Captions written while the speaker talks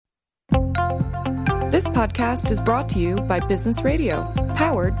This podcast is brought to you by Business Radio,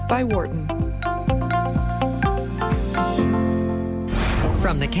 powered by Wharton.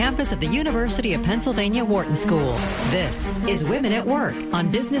 From the campus of the University of Pennsylvania Wharton School, this is Women at Work on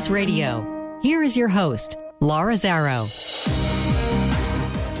Business Radio. Here is your host, Laura Zarrow.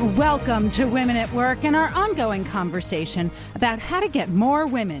 Welcome to Women at Work and our ongoing conversation about how to get more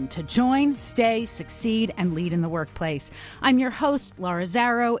women to join, stay, succeed, and lead in the workplace. I'm your host, Laura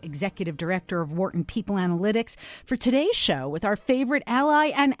Zarrow, Executive Director of Wharton People Analytics, for today's show with our favorite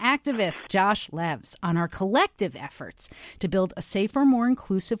ally and activist, Josh Levs, on our collective efforts to build a safer, more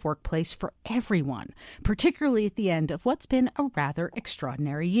inclusive workplace for everyone, particularly at the end of what's been a rather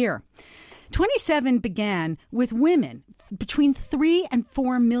extraordinary year. 27 began with women, between 3 and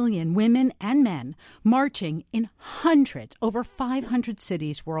 4 million women and men, marching in hundreds, over 500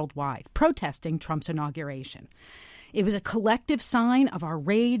 cities worldwide, protesting Trump's inauguration. It was a collective sign of our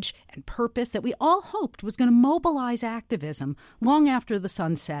rage and purpose that we all hoped was going to mobilize activism long after the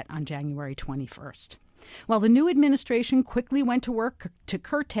sun set on January 21st. While the new administration quickly went to work to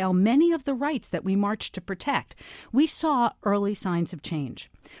curtail many of the rights that we marched to protect, we saw early signs of change.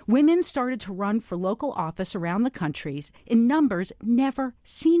 Women started to run for local office around the country in numbers never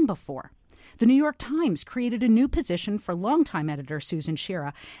seen before. The New York Times created a new position for longtime editor Susan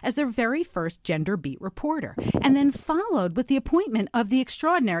Shira as their very first gender beat reporter, and then followed with the appointment of the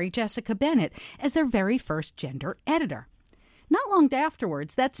extraordinary Jessica Bennett as their very first gender editor. Not long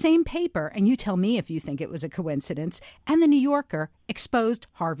afterwards, that same paper, and you tell me if you think it was a coincidence, and the New Yorker exposed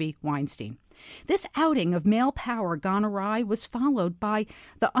Harvey Weinstein. This outing of male power gone awry was followed by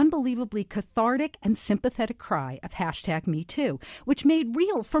the unbelievably cathartic and sympathetic cry of #MeToo, which made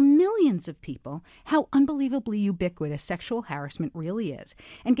real for millions of people how unbelievably ubiquitous sexual harassment really is,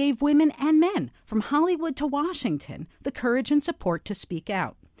 and gave women and men, from Hollywood to Washington, the courage and support to speak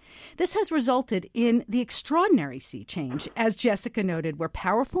out. This has resulted in the extraordinary sea change, as Jessica noted, where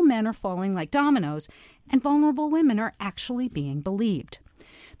powerful men are falling like dominoes and vulnerable women are actually being believed.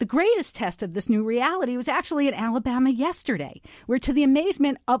 The greatest test of this new reality was actually in Alabama yesterday, where, to the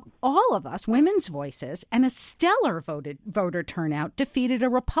amazement of all of us, women's voices and a stellar voter turnout defeated a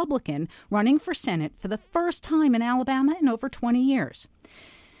Republican running for Senate for the first time in Alabama in over 20 years.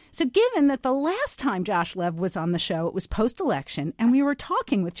 So given that the last time Josh Lev was on the show, it was post-election, and we were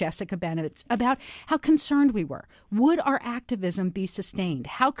talking with Jessica Bennett about how concerned we were. Would our activism be sustained?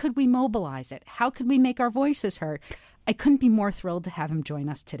 How could we mobilize it? How could we make our voices heard? I couldn't be more thrilled to have him join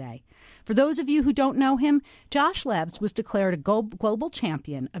us today. For those of you who don't know him, Josh Levs was declared a global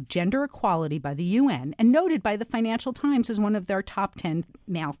champion of gender equality by the UN and noted by the Financial Times as one of their top 10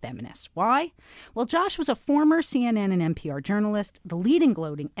 male feminists. Why? Well, Josh was a former CNN and NPR journalist,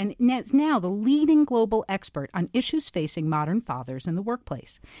 and is now the leading global expert on issues facing modern fathers in the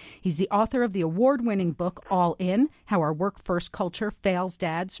workplace. He's the author of the award-winning book All In: How Our Work-First Culture Fails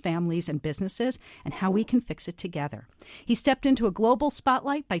Dads, Families, and Businesses, and How We Can Fix It Together. He stepped into a global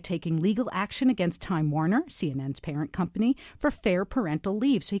spotlight by taking legal action against Time Warner, CNN's parent company, for fair parental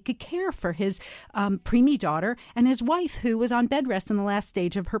leave so he could care for his preemie daughter and his wife, who was on bed rest in the last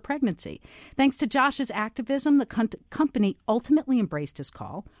stage of her pregnancy. Thanks to Josh's activism, the company ultimately embraced his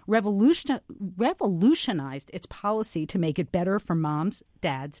call, revolutionized its policy to make it better for moms,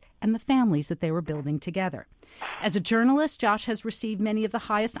 dads, and the families that they were building together. As a journalist, Josh has received many of the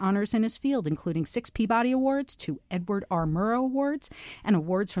highest honors in his field, including 6 Peabody Awards, 2 Edward R. Murrow Awards, and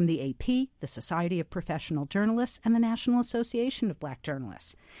awards from the AP, the Society of Professional Journalists, and the National Association of Black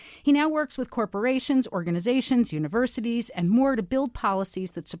Journalists. He now works with corporations, organizations, universities, and more to build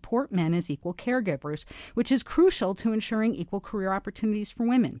policies that support men as equal caregivers, which is crucial to ensuring equal career opportunities for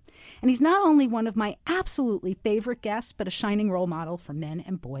women. And he's not only one of my absolutely favorite guests, but a shining role model for men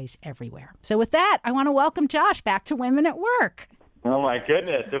and boys everywhere. So with that, I want to welcome Josh back to Women at Work. Oh, my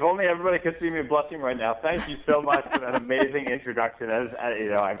goodness. If only everybody could see me blushing right now. Thank you so much for that amazing introduction. As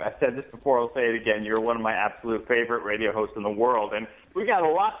I've said this before, I'll say it again. You're one of my absolute favorite radio hosts in the world, and we got a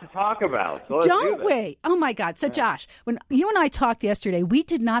lot to talk about. So Don't we? Oh, my God. So, Josh, when you and I talked yesterday, we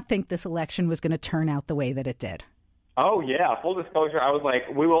did not think this election was going to turn out the way that it did. Oh, yeah. Full disclosure, I was like,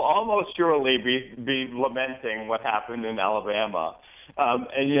 we will almost surely be lamenting what happened in Alabama.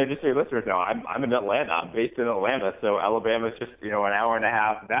 And, just so your listeners know, I'm in Atlanta. I'm based in Atlanta, so Alabama's just, an hour and a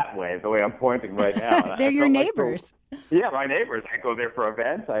half that way, the way I'm pointing right now. They're your neighbors. Yeah, my neighbors. I go there for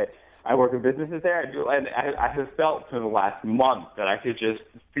events. I work in businesses there, and I have felt for the last month that I could just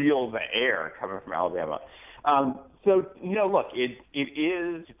feel the air coming from Alabama. So, look, it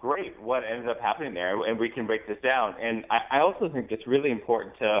is great what ends up happening there, and we can break this down. And I also think it's really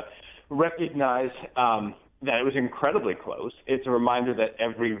important to recognize that it was incredibly close. It's a reminder that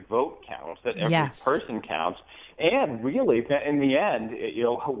every vote counts, that every person counts. And really, in the end,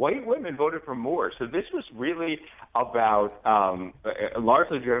 white women voted for more. So this was really about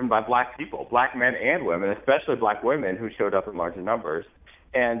largely driven by black people, black men and women, especially black women who showed up in larger numbers.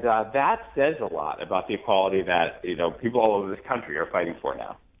 And that says a lot about the equality that people all over this country are fighting for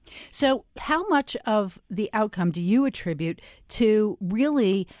now. So how much of the outcome do you attribute to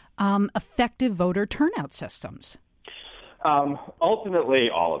really effective voter turnout systems? Ultimately,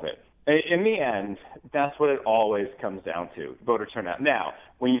 all of it. In the end, that's what it always comes down to, voter turnout. Now,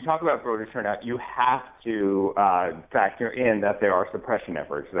 when you talk about voter turnout, you have to factor in that there are suppression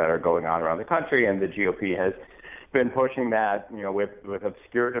efforts that are going on around the country, and the GOP has been pushing that, with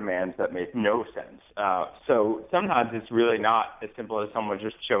obscure demands that make no sense. So sometimes it's really not as simple as someone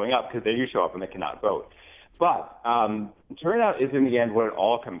just showing up, because they do show up and they cannot vote. But turnout is, in the end, what it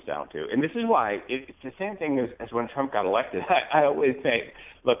all comes down to. And this is why it's the same thing as when Trump got elected. I always say,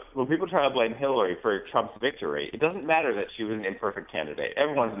 look, when people try to blame Hillary for Trump's victory, it doesn't matter that she was an imperfect candidate.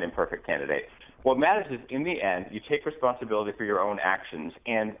 Everyone's an imperfect candidate. What matters is, in the end, you take responsibility for your own actions,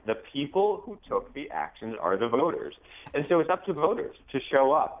 and the people who took the actions are the voters. And so it's up to voters to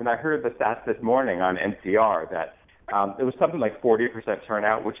show up. And I heard the stats this morning on NPR that it was something like 40%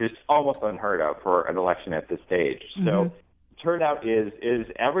 turnout, which is almost unheard of for an election at this stage. Mm-hmm. So turnout is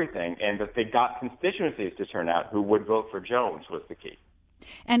everything, and that they got constituencies to turn out who would vote for Jones was the key.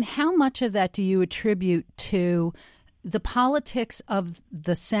 And how much of that do you attribute to the politics of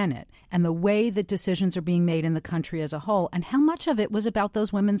the Senate and the way that decisions are being made in the country as a whole, and how much of it was about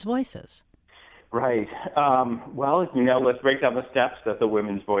those women's voices? Right. Well, let's break down the steps that the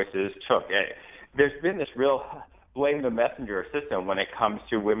women's voices took. There's been this real blame the messenger system when it comes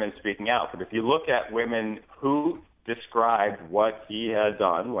to women speaking out. But if you look at women who described what he had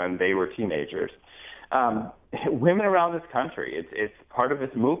done when they were teenagers, women around this country, it's part of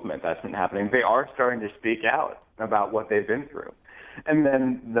this movement that's been happening. They are starting to speak out about what they've been through. And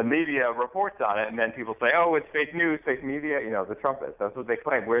then the media reports on it, and then people say, oh, it's fake news, fake media, the Trumpists. That's what they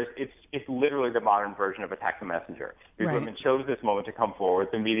claim. Whereas it's literally the modern version of attack the messenger. These women chose this moment to come forward.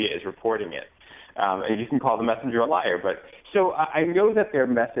 The media is reporting it. And you can call the messenger a liar. But so I know that their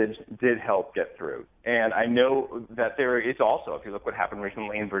message did help get through. And I know that there is also, if you look what happened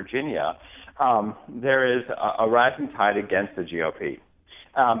recently in Virginia, there is a rising tide against the GOP.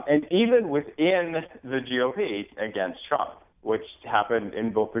 And even within the GOP against Trump, which happened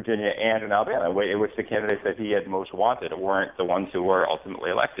in both Virginia and in Alabama, in which the candidates that he had most wanted weren't the ones who were ultimately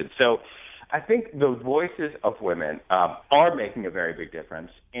elected. So I think the voices of women are making a very big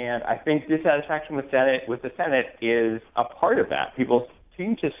difference, and I think dissatisfaction with the Senate is a part of that. People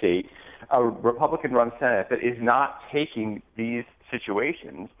seem to see a Republican-run Senate that is not taking these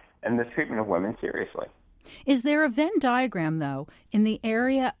situations and the treatment of women seriously. Is there a Venn diagram, though, in the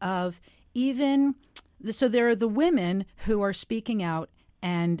area of so there are the women who are speaking out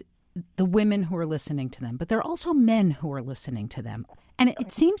and the women who are listening to them, but there are also men who are listening to them. And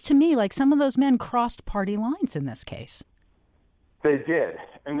it seems to me like some of those men crossed party lines in this case. They did.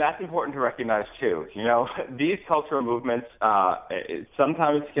 And that's important to recognize, too. These cultural movements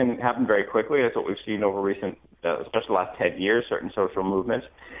sometimes can happen very quickly. That's what we've seen over recent, especially the last 10 years, certain social movements.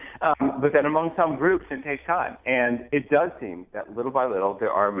 But then among some groups, it takes time. And it does seem that little by little,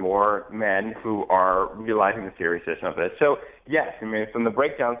 there are more men who are realizing the seriousness of this. So, yes, from the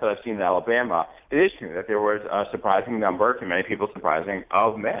breakdowns that I've seen in Alabama, it is true that there was a surprising number, to many people surprising,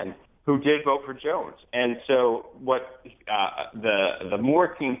 of men who did vote for Jones. And so what the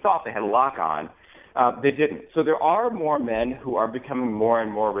Moore team thought they had a lock on, they didn't. So there are more men who are becoming more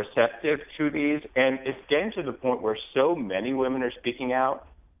and more receptive to these, and it's getting to the point where so many women are speaking out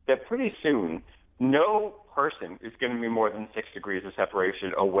that pretty soon no person is going to be more than 6 degrees of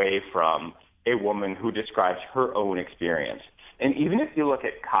separation away from a woman who describes her own experience. And even if you look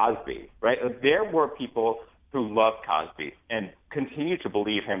at Cosby, right, there were people who loved Cosby and continue to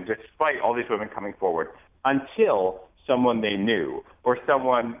believe him despite all these women coming forward until someone they knew or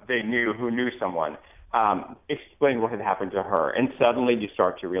someone they knew who knew someone explained what had happened to her. And suddenly you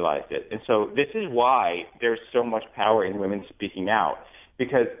start to realize it. And so this is why there's so much power in women speaking out,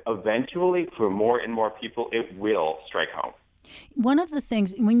 because eventually for more and more people, it will strike home. One of the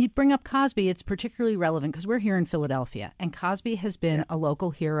things, when you bring up Cosby, it's particularly relevant because we're here in Philadelphia, and Cosby has been a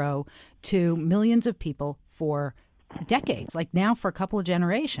local hero to millions of people for decades, like now for a couple of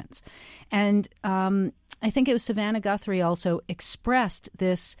generations. And I think it was Savannah Guthrie also expressed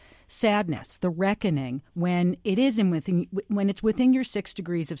this sadness, the reckoning, when when it's within your 6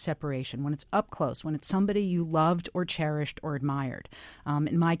 degrees of separation, when it's up close, when it's somebody you loved or cherished or admired.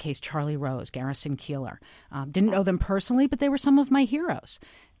 In my case, Charlie Rose, Garrison Keillor. Didn't know them personally, but they were some of my heroes.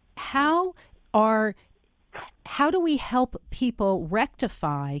 How do we help people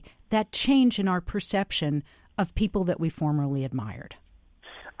rectify that change in our perception of people that we formerly admired?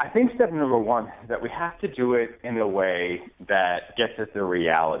 I think step number one is that we have to do it in a way that gets at the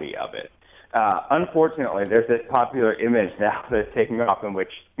reality of it. Unfortunately, there's this popular image now that's taking off in which,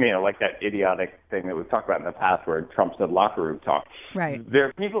 like that idiotic thing that we've talked about in the past where Trump said locker room talk. Right. There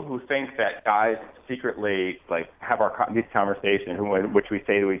are people who think that guys secretly have these conversations in which we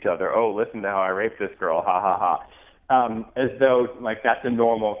say to each other, "Oh, listen to how I raped this girl, ha ha ha," as though that's a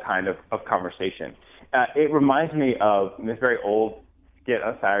normal kind of conversation. It reminds me of this very old skit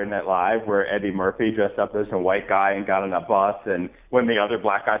on Saturday Night Live where Eddie Murphy dressed up as a white guy and got on a bus, and when the other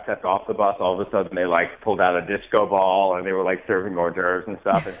black guy stepped off the bus, all of a sudden they pulled out a disco ball and they were serving hors d'oeuvres and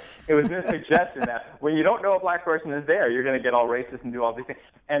stuff. And it was this suggestion that when you don't know a black person is there, you're going to get all racist and do all these things.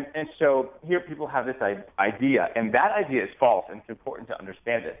 And so here people have this idea, and that idea is false, and it's important to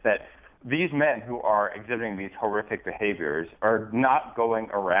understand it, that these men who are exhibiting these horrific behaviors are not going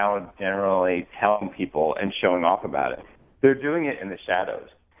around generally telling people and showing off about it. They're doing it in the shadows.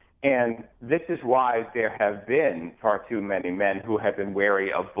 And this is why there have been far too many men who have been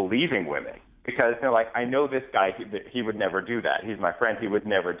wary of believing women. Because they're like, I know this guy, he would never do that. He's my friend, he would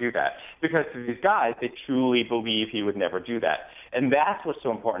never do that. Because to these guys, they truly believe he would never do that. And that's what's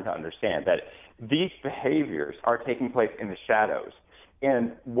so important to understand, that these behaviors are taking place in the shadows.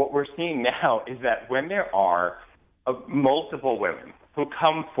 And what we're seeing now is that when there are multiple women who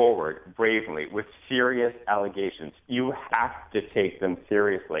come forward bravely with serious allegations, you have to take them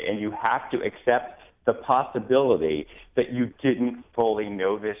seriously, and you have to accept the possibility that you didn't fully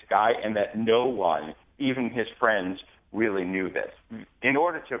know this guy and that no one, even his friends, really knew this. In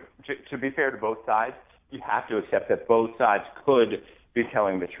order to be fair to both sides, you have to accept that both sides could be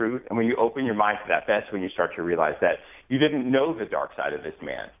telling the truth. And when you open your mind to that, that's when you start to realize that you didn't know the dark side of this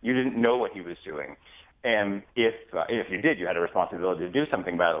man. You didn't know what he was doing. And if you did, you had a responsibility to do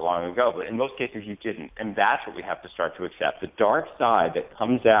something about it long ago. But in most cases, you didn't. And that's what we have to start to accept, the dark side that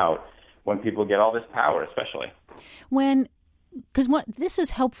comes out when people get all this power, especially. Because this is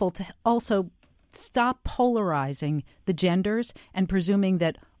helpful to also stop polarizing the genders and presuming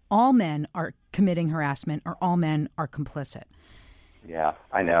that all men are committing harassment or all men are complicit. Yeah,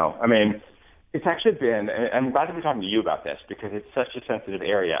 I know. I mean, it's actually been, and I'm glad to be talking to you about this because it's such a sensitive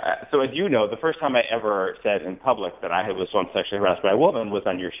area. So as you know, the first time I ever said in public that I was once sexually harassed by a woman was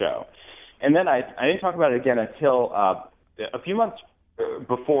on your show. And then I didn't talk about it again until a few months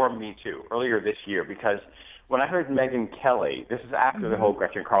before Me Too, earlier this year, because when I heard Megyn Kelly, this is after the whole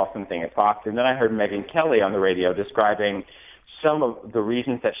Gretchen Carlson thing at Fox, and then I heard Megyn Kelly on the radio describing some of the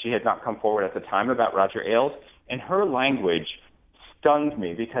reasons that she had not come forward at the time about Roger Ailes, and her language stunned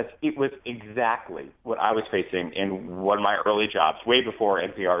me because it was exactly what I was facing in one of my early jobs, way before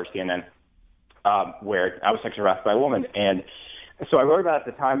NPR or CNN, where I was sexually harassed by a woman. And so I wrote about it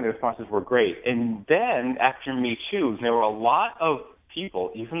at the time, and the responses were great. And then after Me Too, there were a lot of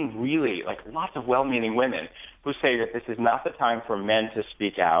people, even really lots of well-meaning women, who say that this is not the time for men to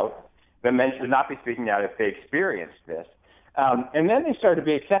speak out, that men should not be speaking out if they experienced this. And then they started to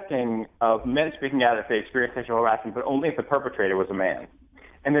be accepting of men speaking out if they experienced sexual harassment, but only if the perpetrator was a man.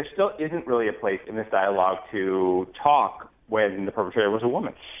 And there still isn't really a place in this dialogue to talk when the perpetrator was a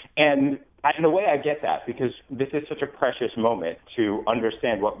woman. And in a way, I get that, because this is such a precious moment to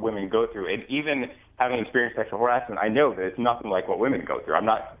understand what women go through. And even having experienced sexual harassment, I know that it's nothing like what women go through. I'm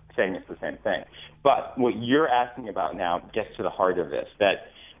not saying it's the same thing. But what you're asking about now gets to the heart of this, that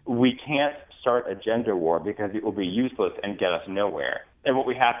we can't start a gender war because it will be useless and get us nowhere. And what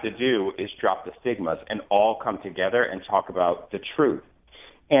we have to do is drop the stigmas and all come together and talk about the truth.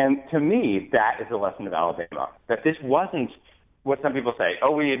 And to me, that is the lesson of Alabama, that this wasn't what some people say, oh,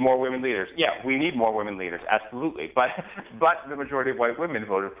 we need more women leaders. Yeah, we need more women leaders, absolutely. But the majority of white women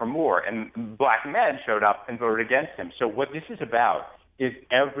voted for more, and black men showed up and voted against him. So what this is about is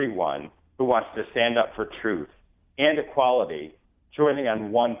everyone who wants to stand up for truth and equality joining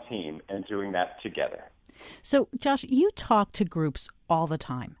on one team and doing that together. So, Josh, you talk to groups all the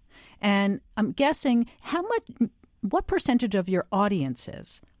time, and I'm guessing what percentage of your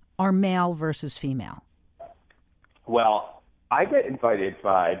audiences are male versus female? Well, I get invited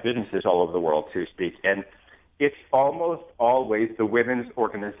by businesses all over the world to speak, and it's almost always the women's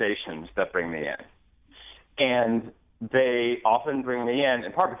organizations that bring me in. And they often bring me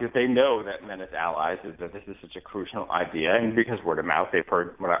in part because they know that men as allies, is that this is such a crucial idea, and because word of mouth, they've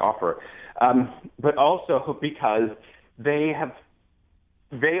heard what I offer, but also because they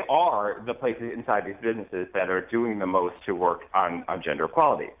are the places inside these businesses that are doing the most to work on gender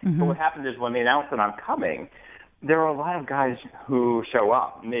equality. Mm-hmm. But what happens is when they announce that I'm coming, there are a lot of guys who show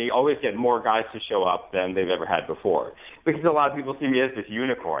up, and they always get more guys to show up than they've ever had before. Because a lot of people see me as this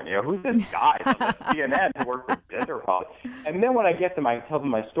unicorn. Who's this guy on CNN who works with gender equality? And then when I get them, I tell them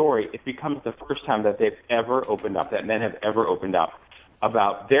my story. It becomes the first time that they've ever opened up, that men have ever opened up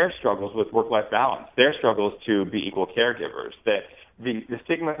about their struggles with work-life balance, their struggles to be equal caregivers, that the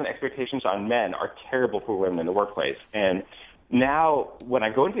stigmas and expectations on men are terrible for women in the workplace. And now, when I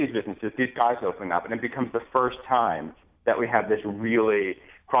go into these businesses, these guys open up, and it becomes the first time that we have this really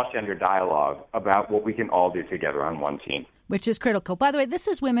cross-gender dialogue about what we can all do together on one team. Which is critical. By the way, this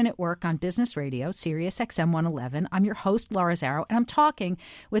is Women at Work on Business Radio, Sirius XM 111. I'm your host, Laura Zarrow, and I'm talking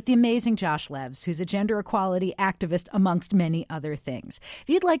with the amazing Josh Levs, who's a gender equality activist, amongst many other things. If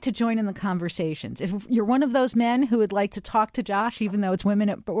you'd like to join in the conversations, if you're one of those men who would like to talk to Josh, even though it's Women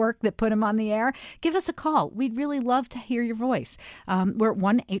at Work that put him on the air, give us a call. We'd really love to hear your voice. We're at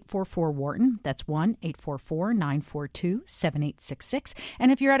 1-844-WHARTON. That's 1-844-942-7866.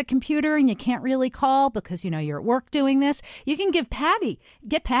 And if you're at a computer and you can't really call because, you're at work doing this, you can get Patty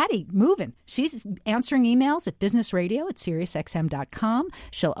moving. She's answering emails at businessradio@SiriusXM.com.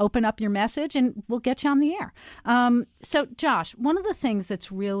 She'll open up your message and we'll get you on the air. So, Josh, one of the things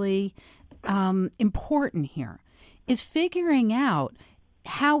that's really important here is figuring out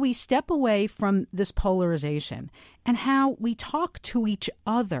how we step away from this polarization and how we talk to each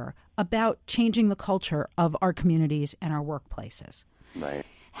other about changing the culture of our communities and our workplaces. Right.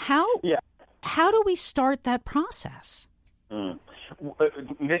 How do we start that process?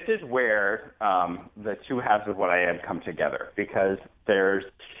 This is where the two halves of what I am come together, because there's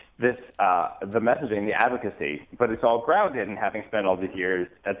this the messaging, the advocacy, but it's all grounded in having spent all these years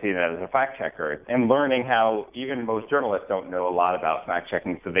at CNN as a fact checker and learning how even most journalists don't know a lot about fact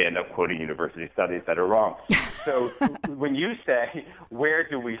checking, so they end up quoting university studies that are wrong. So when you say, where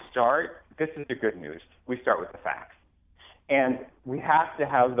do we start? This is the good news. We start with the facts. And we have to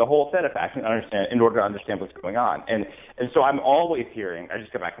have the whole set of facts in order to understand what's going on. And so I'm always hearing, I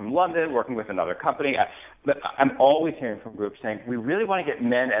just got back from London working with another company, but I'm always hearing from groups saying, we really want to get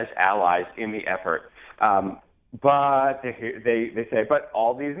men as allies in the effort. But they say, but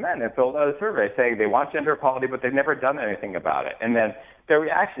all these men have filled out a survey saying they want gender equality, but they've never done anything about it. And then their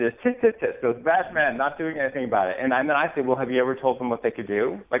reaction is, tit, tit, tit, those bad men not doing anything about it. And then I say, well, have you ever told them what they could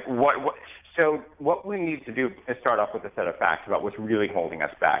do? Like, what? So what we need to do is start off with a set of facts about what's really holding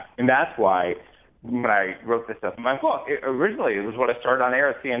us back. And that's why when I wrote this stuff in my book, originally it was what I started on air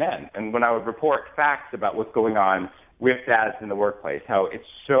at CNN. And when I would report facts about what's going on with dads in the workplace, how it's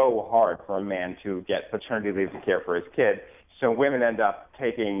so hard for a man to get paternity leave to care for his kid. So women end up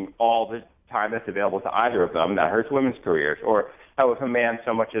taking all the time that's available to either of them. That hurts women's careers. Or how if a man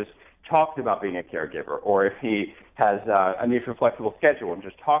so much as talks about being a caregiver, or if he has a need for a flexible schedule and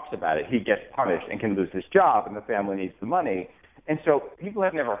just talks about it, he gets punished and can lose his job, and the family needs the money. And so people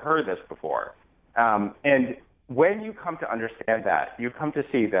have never heard this before. And when you come to understand that, you come to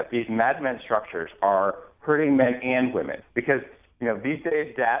see that these Mad Men structures are hurting men and women, because these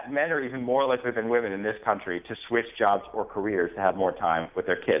days men are even more likely than women in this country to switch jobs or careers to have more time with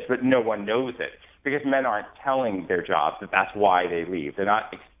their kids, but no one knows it because men aren't telling their jobs that that's why they leave. They're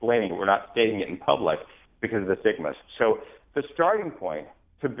not explaining it. We're not stating it in public because of the stigmas. So the starting point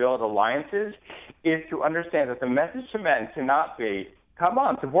to build alliances is to understand that the message to men cannot be, come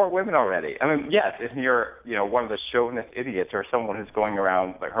on, support women already. I mean, yes, if you're, one of the chauvinist idiots or someone who's going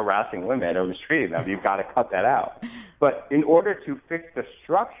around like harassing women or mistreating them, you've got to cut that out. But in order to fix the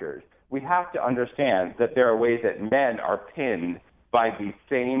structures, we have to understand that there are ways that men are pinned by the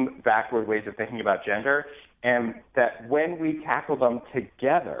same backward ways of thinking about gender, and that when we tackle them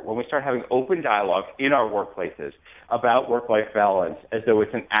together, when we start having open dialogue in our workplaces about work-life balance as though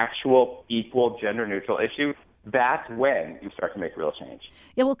it's an actual, equal, gender-neutral issue, that's when you start to make real change.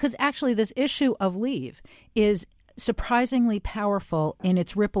 Yeah, well, because actually this issue of leave is surprisingly powerful in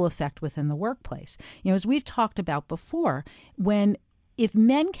its ripple effect within the workplace. As we've talked about before, if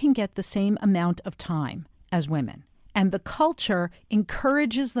men can get the same amount of time as women, and the culture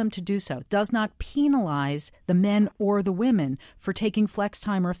encourages them to do so, does not penalize the men or the women for taking flex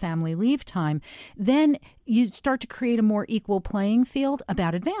time or family leave time, then you start to create a more equal playing field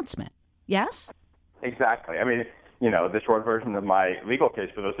about advancement. Yes? Exactly. I mean, the short version of my legal case,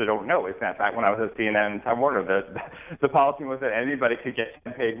 for those who don't know, is that back when I was at CNN and Time Warner, the policy was that anybody could get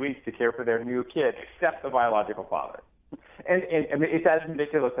 10 paid weeks to care for their new kid except the biological father. I mean, it's as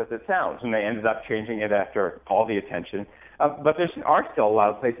ridiculous as it sounds, and they ended up changing it after all the attention. But there are still a lot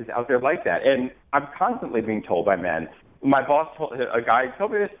of places out there like that, and I'm constantly being told by men. My boss a guy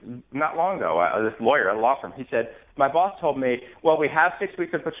told me this not long ago, this lawyer at a law firm. He said, my boss told me, well, we have 6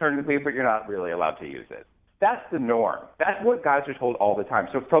 weeks of paternity leave, but you're not really allowed to use it. That's the norm. That's what guys are told all the time.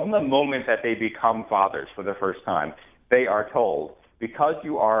 So from the moment that they become fathers for the first time, they are told, because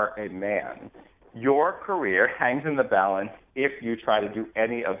you are a man, your career hangs in the balance if you try to do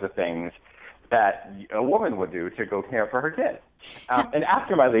any of the things that a woman would do to go care for her kid. And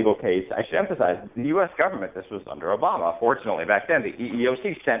after my legal case, I should emphasize, the U.S. government, this was under Obama, fortunately back then, the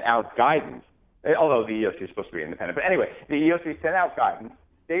EEOC sent out guidance, although the EEOC is supposed to be independent. But anyway, the EEOC sent out guidance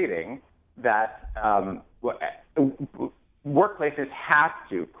stating that workplaces have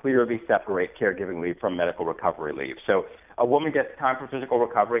to clearly separate caregiving leave from medical recovery leave. So a woman gets time for physical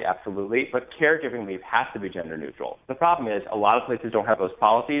recovery, absolutely, but caregiving leave has to be gender neutral. The problem is a lot of places don't have those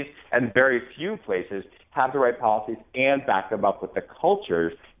policies, and very few places have the right policies and back them up with the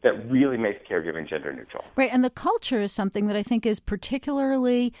cultures that really makes caregiving gender neutral. Right, and the culture is something that I think is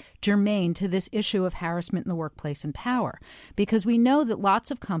particularly germane to this issue of harassment in the workplace and power, because we know that lots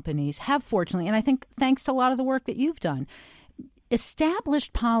of companies have, fortunately, and I think thanks to a lot of the work that you've done,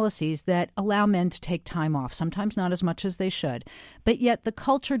 established policies that allow men to take time off, sometimes not as much as they should, but yet the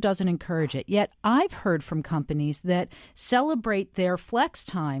culture doesn't encourage it. Yet I've heard from companies that celebrate their flex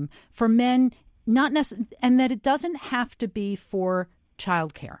time for men, and that it doesn't have to be for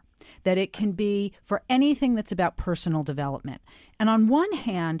childcare, that it can be for anything that's about personal development. And on one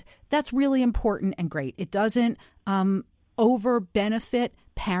hand, that's really important and great. It doesn't over-benefit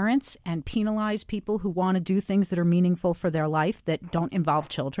parents and penalize people who want to do things that are meaningful for their life that don't involve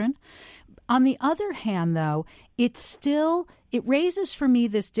children. On the other hand, though, it raises for me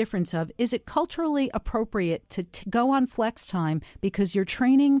this difference of, is it culturally appropriate to go on flex time because you're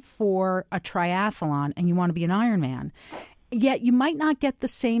training for a triathlon and you want to be an Ironman? Yet you might not get the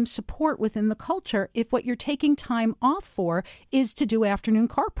same support within the culture if what you're taking time off for is to do afternoon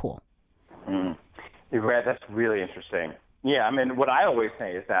carpool. That's really interesting. Yeah, I mean, what I always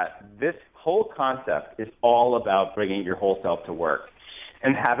say is that this whole concept is all about bringing your whole self to work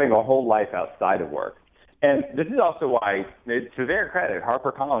and having a whole life outside of work. And this is also why, to their credit,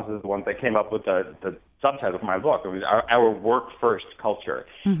 HarperCollins is the one that came up with the subtitle of my book. It was our work-first culture.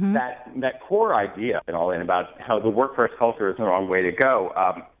 Mm-hmm. That core idea and all in about how the work-first culture is the wrong way to go,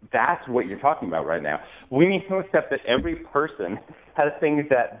 that's what you're talking about right now. We need to accept that every person has things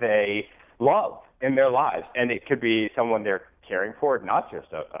that they love in their lives, and it could be someone they're caring for, not just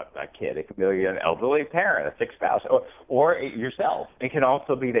a kid. It could be an elderly parent, a sick spouse, or yourself. It can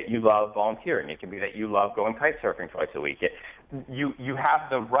also be that you love volunteering. It can be that you love going kite surfing twice a week. You have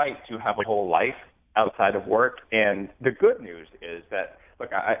the right to have a whole life outside of work, and the good news is that,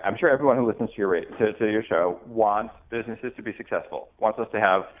 look, I'm sure everyone who listens to your show wants businesses to be successful, wants us to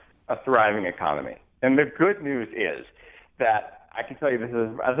have a thriving economy. And the good news is that I can tell you this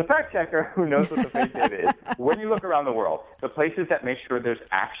as a fact checker who knows what the fake data is. When you look around the world, the places that make sure there's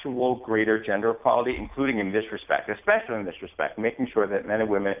actual greater gender equality, including in this respect, especially in this respect, making sure that men and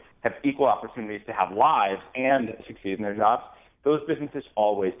women have equal opportunities to have lives and succeed in their jobs, those businesses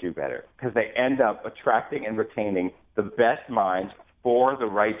always do better because they end up attracting and retaining the best minds for the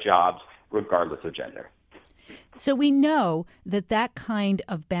right jobs, regardless of gender. So we know that kind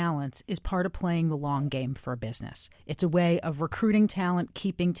of balance is part of playing the long game for a business. It's a way of recruiting talent,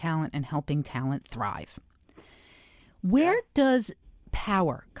 keeping talent, and helping talent thrive. Where does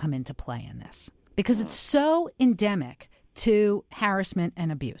power come into play in this? Because it's so endemic to harassment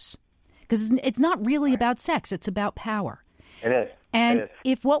and abuse. Because it's not really about sex, it's about power. It is. And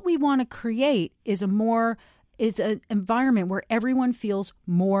if what we want to create is an environment where everyone feels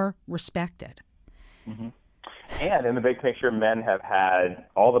more respected. Mm-hmm. And in the big picture, men have had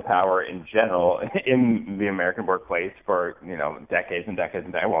all the power in general in the American workplace for, decades and decades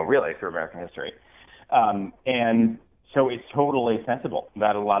and decades. Well, really, through American history. And so it's totally sensible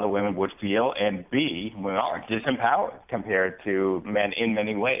that a lot of women would feel and be, are disempowered compared to men in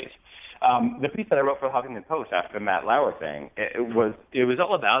many ways. The piece that I wrote for the Huffington Post after the Matt Lauer thing, it was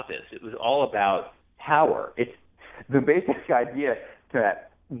all about this. It was all about power. It's the basic idea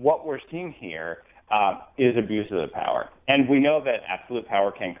that what we're seeing here is abuse of the power. And we know that absolute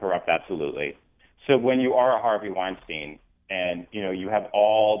power can corrupt absolutely. So when you are a Harvey Weinstein and, you have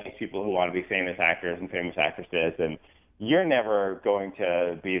all these people who want to be famous actors and famous actresses, and you're never going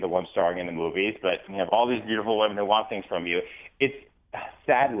to be the one starring in the movies, but you have all these beautiful women who want things from you, it's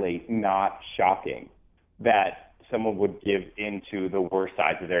sadly not shocking that someone would give into the worst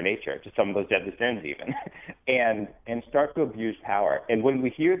sides of their nature, to some of those deadly sins even, and start to abuse power. And when we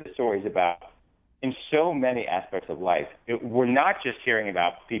hear the stories about, in so many aspects of life, we're not just hearing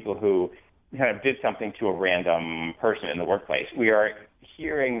about people who kind of did something to a random person in the workplace. We are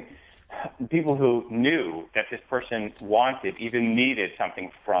hearing people who knew that this person wanted, even needed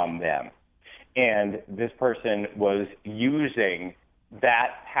something from them. And this person was using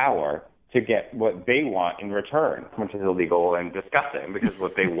that power to get what they want in return, which is illegal and disgusting, because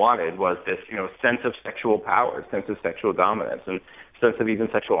what they wanted was this, sense of sexual power, sense of sexual dominance, and sense of even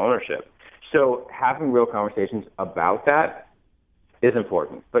sexual ownership. So having real conversations about that is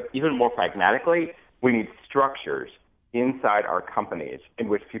important. But even more pragmatically, we need structures inside our companies in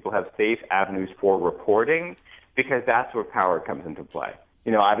which people have safe avenues for reporting, because that's where power comes into play.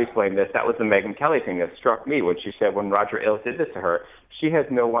 I've explained this. That was the Megyn Kelly thing that struck me when she said when Roger Ailes did this to her, she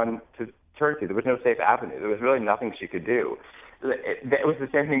had no one to turn to. There was no safe avenue. There was really nothing she could do. It was the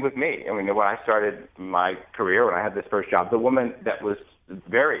same thing with me. When I started my career, when I had this first job, the woman that was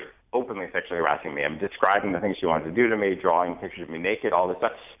very openly sexually harassing me, describing the things she wanted to do to me, drawing pictures of me naked, all this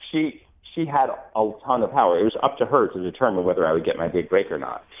stuff, she had a ton of power. It was up to her to determine whether I would get my big break or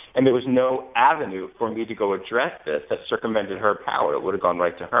not. And there was no avenue for me to go address this that circumvented her power. It would have gone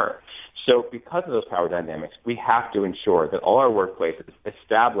right to her. So because of those power dynamics, we have to ensure that all our workplaces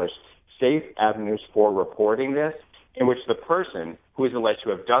establish safe avenues for reporting this, in which the person who is alleged to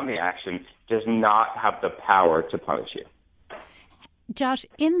have done the action does not have the power to punish you. Josh,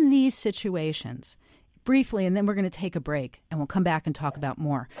 in these situations, briefly, and then we're going to take a break and we'll come back and talk about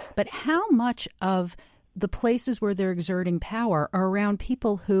more, but how much of the places where they're exerting power are around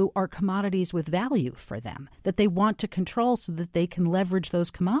people who are commodities with value for them, that they want to control so that they can leverage those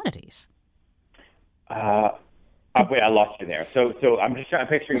commodities? Wait, I lost you there. So I'm just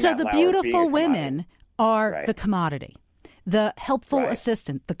picturing so that. So the beautiful women are the commodity. The helpful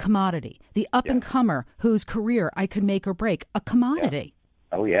assistant, the commodity. The up-and-comer whose career I could make or break, a commodity.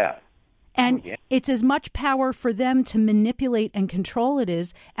 Yeah. Oh, yeah. And it's as much power for them to manipulate and control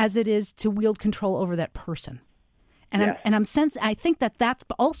as it is to wield control over that person. And I think that that's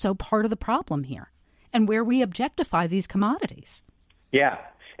also part of the problem here, and where we objectify these commodities. Yeah,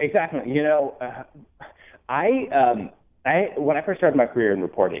 exactly. When I first started my career in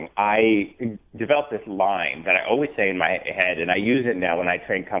reporting, I developed this line that I always say in my head, and I use it now when I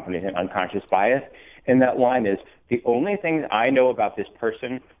train companies in unconscious bias. And that line is, the only things I know about this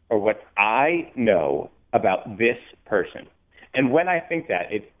person are what I know about this person. And when I think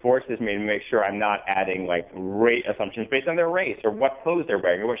that, it forces me to make sure I'm not adding race assumptions based on their race or what clothes they're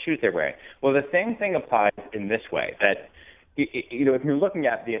wearing or what shoes they're wearing. Well, the same thing applies in this way, that if you're looking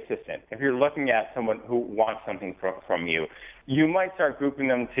at the assistant, if you're looking at someone who wants something from you, you might start grouping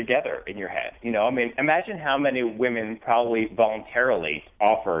them together in your head. Imagine how many women probably voluntarily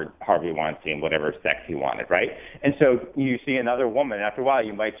offered Harvey Weinstein whatever sex he wanted, right? And so you see another woman, after a while,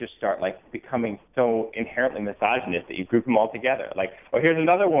 you might just start becoming so inherently misogynist that you group them all together. Here's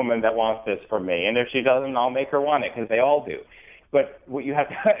another woman that wants this from me, and if she doesn't, I'll make her want it, because they all do. But what you have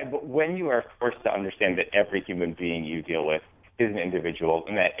to, when you are forced to understand that every human being you deal with is an individual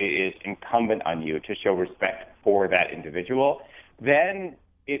and that it is incumbent on you to show respect for that individual, then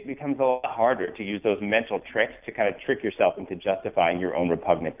it becomes a lot harder to use those mental tricks to kind of trick yourself into justifying your own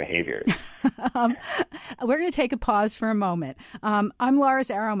repugnant behaviors. We're going to take a pause for a moment. I'm Laura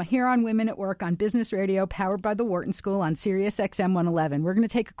Zarrow. I'm here on Women at Work on Business Radio, powered by the Wharton School on Sirius XM 111. We're going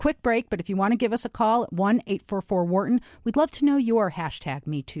to take a quick break, but if you want to give us a call at 1-844-WHARTON, we'd love to know your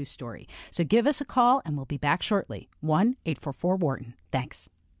 #MeToo story. So give us a call, and we'll be back shortly. 1-844-WHARTON. Thanks.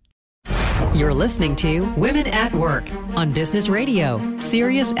 You're listening to Women at Work on Business Radio,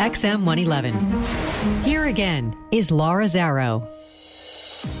 Sirius XM 111. Here again is Laura Zarrow.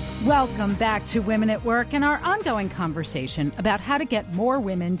 Welcome back to Women at Work and our ongoing conversation about how to get more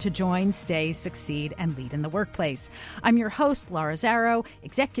women to join, stay, succeed, and lead in the workplace. I'm your host, Laura Zarrow,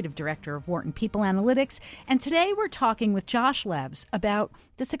 Executive Director of Wharton People Analytics, and today we're talking with Josh Levs about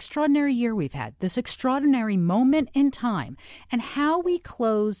this extraordinary year we've had, this extraordinary moment in time, and how we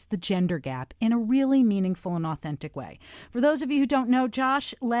close the gender gap in a really meaningful and authentic way. For those of you who don't know,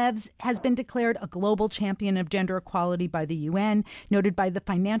 Josh Levs has been declared a global champion of gender equality by the UN, noted by the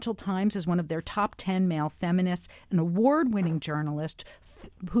Financial Times as one of their top 10 male feminists, an award-winning journalist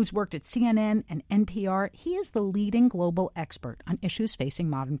who's worked at CNN and NPR. He is the leading global expert on issues facing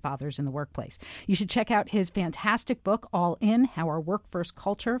modern fathers in the workplace. You should check out his fantastic book, All In, How Our Workforce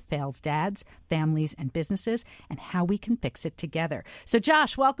Culture Fails Dads, Families, and Businesses, and How We Can Fix It Together. So,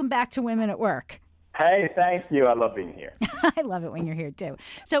 Josh, welcome back to Women at Work. Hey, thank you. I love being here. I love it when you're here, too.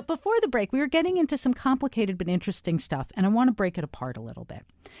 So before the break, we were getting into some complicated but interesting stuff, and I want to break it apart a little bit.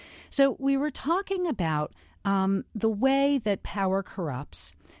 So we were talking about the way that power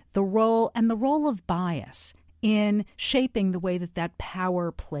corrupts, the role of bias in shaping the way that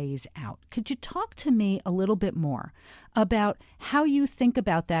power plays out. Could you talk to me a little bit more about how you think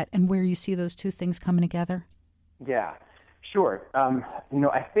about that and where you see those two things coming together? Yeah, sure.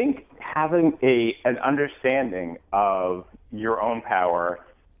 I think having an understanding of your own power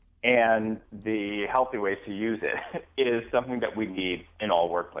and the healthy ways to use it is something that we need in all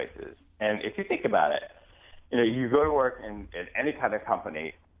workplaces. And if you think about it, you go to work in any kind of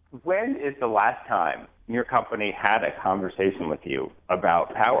company. When is the last time your company had a conversation with you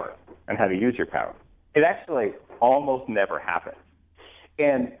about power and how to use your power? It actually almost never happens.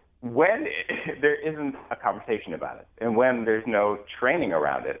 And when there isn't a conversation about it, and when there's no training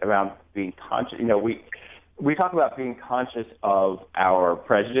around it, around being conscious, we talk about being conscious of our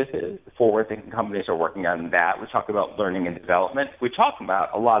prejudices. Forward-thinking companies are working on that. We talk about learning and development. We talk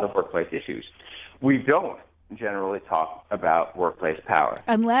about a lot of workplace issues. We don't generally talk about workplace power.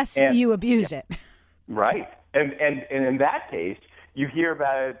 Unless you abuse it. Right. And in that case, you hear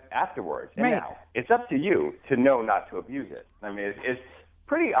about it afterwards. And now, it's up to you to know not to abuse it. I mean, it's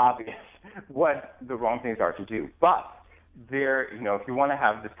pretty obvious what the wrong things are to do. But if you want to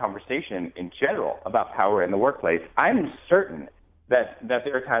have this conversation in general about power in the workplace, I'm certain that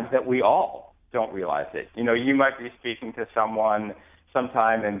there are times that we all don't realize it. You might be speaking to someone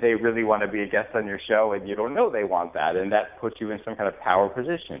sometime and they really want to be a guest on your show and you don't know they want that, and that puts you in some kind of power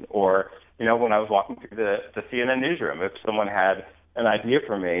position. Or, when I was walking through the CNN newsroom, if someone had an idea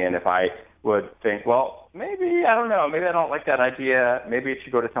for me and if I would think, well, maybe I don't like that idea, maybe it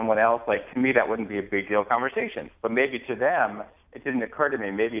should go to someone else, to me that wouldn't be a big deal conversation. But maybe to them, it didn't occur to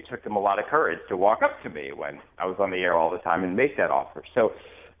me, maybe it took them a lot of courage to walk up to me when I was on the air all the time and make that offer. So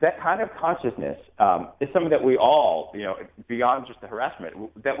that kind of consciousness is something that we all, beyond just the harassment,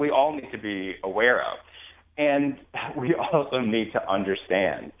 that we all need to be aware of. And we also need to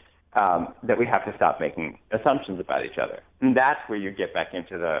understand that we have to stop making assumptions about each other. And that's where you get back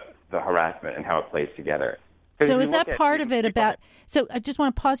into the harassment and how it plays together. So is that part of it about – so I just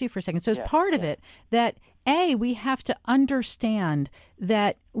want to pause you for a second. So is part of it that, A, we have to understand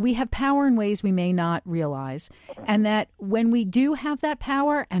that we have power in ways we may not realize, and that when we do have that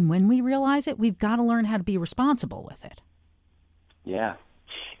power and when we realize it, we've got to learn how to be responsible with it. Yeah.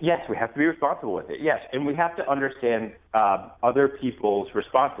 Yes, we have to be responsible with it. Yes, and we have to understand other people's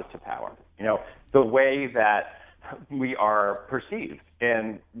responses to power. The way that we are perceived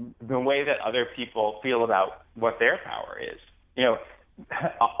and the way that other people feel about what their power is.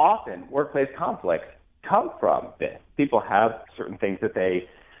 Often workplace conflicts come from this. People have certain things that they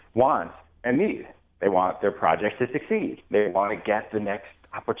want and need. They want their projects to succeed. They want to get the next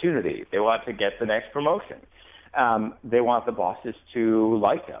opportunity. They want to get the next promotion. They want the bosses to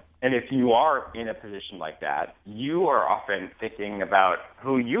like them. And if you are in a position like that, you are often thinking about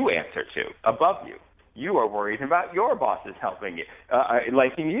who you answer to above you. You are worried about your bosses helping you,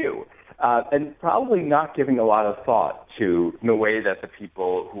 liking you, and probably not giving a lot of thought to the way that the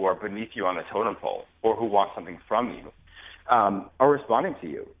people who are beneath you on the totem pole or who want something from you are responding to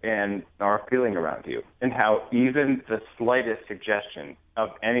you and are feeling around you, and how even the slightest suggestion of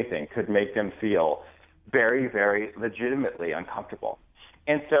anything could make them feel very, very legitimately uncomfortable.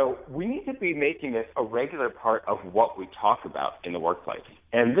 And so we need to be making this a regular part of what we talk about in the workplace.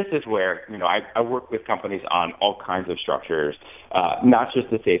 And this is where, I work with companies on all kinds of structures, not just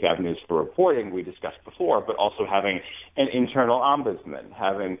the safe avenues for reporting we discussed before, but also having an internal ombudsman,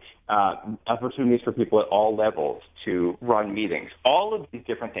 having opportunities for people at all levels to run meetings, all of these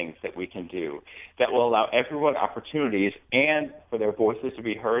different things that we can do that will allow everyone opportunities and for their voices to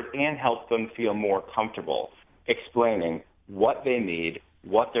be heard and help them feel more comfortable explaining what they need,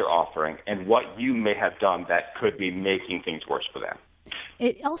 what they're offering, and what you may have done that could be making things worse for them.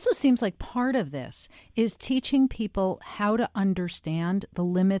 It also seems like part of this is teaching people how to understand the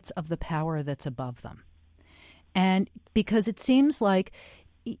limits of the power that's above them. And because it seems like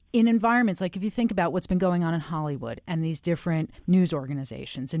in environments, like if you think about what's been going on in Hollywood and these different news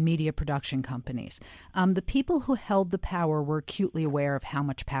organizations and media production companies, the people who held the power were acutely aware of how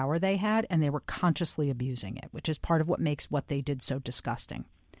much power they had, and they were consciously abusing it, which is part of what makes what they did so disgusting.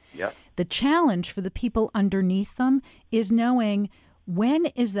 Yep. The challenge for the people underneath them is knowing, when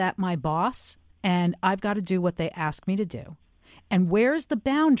is that my boss and I've got to do what they ask me to do? And where's the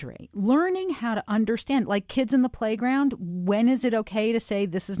boundary? Learning how to understand, like kids in the playground, when is it okay to say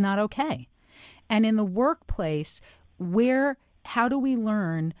this is not okay? And in the workplace, how do we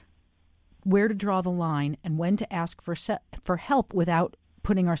learn where to draw the line and when to ask for help without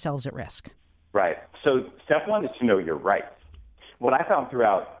putting ourselves at risk. Right. So step one is to know your rights. What I found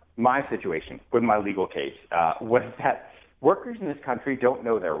throughout my situation with my legal case was that workers in this country don't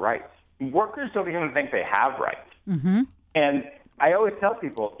know their rights. Workers don't even think they have rights. Mm-hmm. And I always tell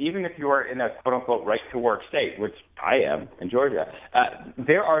people, even if you are in a quote-unquote right-to-work state, which I am in Georgia,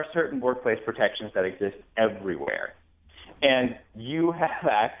 there are certain workplace protections that exist everywhere. And you have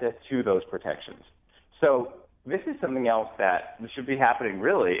access to those protections. So this is something else that should be happening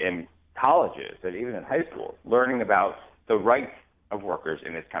really in colleges and even in high schools, learning about the rights of workers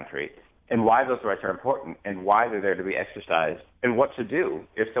in this country and why those rights are important and why they're there to be exercised and what to do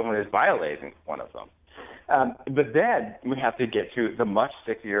if someone is violating one of them. But then we have to get to the much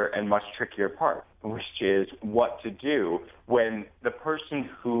stickier and much trickier part, which is what to do when the person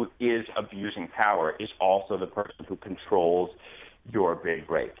who is abusing power is also the person who controls your big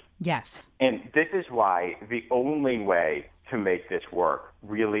break. Yes. And this is why the only way to make this work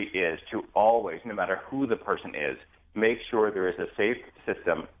really is to always, no matter who the person is, make sure there is a safe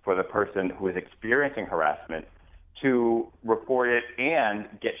system for the person who is experiencing harassment to report it and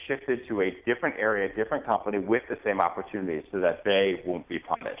get shifted to a different area, a different company with the same opportunities so that they won't be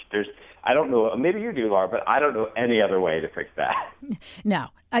punished. I don't know, maybe you do, Laura, but I don't know any other way to fix that. No,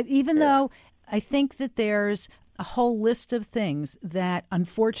 though I think that there's a whole list of things that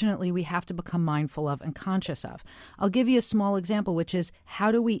unfortunately we have to become mindful of and conscious of. I'll give you a small example, which is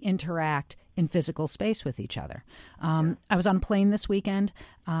how do we interact in physical space with each other? I was on a plane this weekend,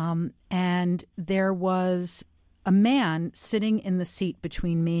 and there was a man sitting in the seat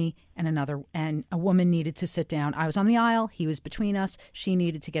between me and a woman needed to sit down. I was on the aisle. He was between us. She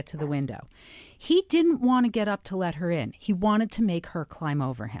needed to get to the window. He didn't want to get up to let her in. He wanted to make her climb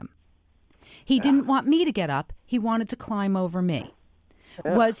over him. He didn't want me to get up. He wanted to climb over me.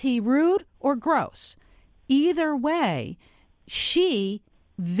 Yeah. Was he rude or gross? Either way, she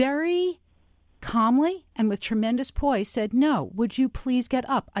very calmly and with tremendous poise said, "No, would you please get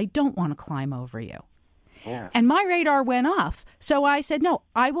up? I don't want to climb over you." Yeah. And my radar went off. So I said, "No,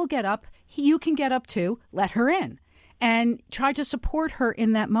 I will get up. You can get up too. Let her in." And tried to support her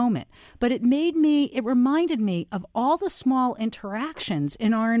in that moment. But it reminded me of all the small interactions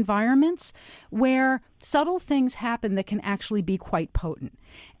in our environments where subtle things happen that can actually be quite potent.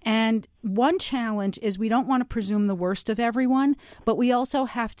 And one challenge is we don't want to presume the worst of everyone, but we also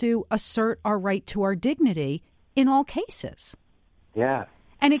have to assert our right to our dignity in all cases. Yeah.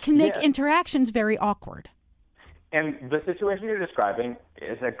 And it can make interactions very awkward. And the situation you're describing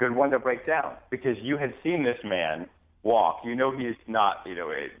is a good one to break down because you had seen this man walk. You know he's not,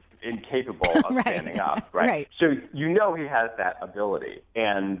 incapable of standing up, right? Right? So you know he has that ability,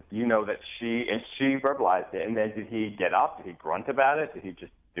 and you know that she verbalized it. And then did he get up? Did he grunt about it? Did he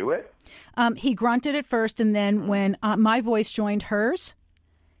just do it? He grunted at first, and then when my voice joined hers,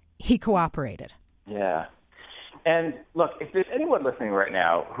 he cooperated. Yeah. And look, if there's anyone listening right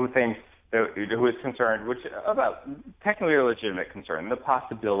now who is concerned, about technically a legitimate concern, the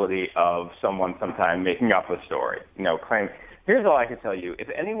possibility of someone sometime making up a story, claim. Here's all I can tell you: if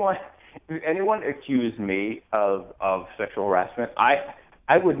anyone accused me of sexual harassment,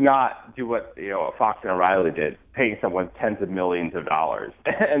 I would not do what Fox and O'Reilly did, paying someone tens of millions of dollars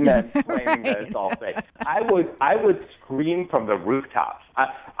and then claiming that it's all fake. I would scream from the rooftops.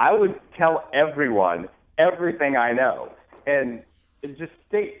 I would tell everyone everything I know and just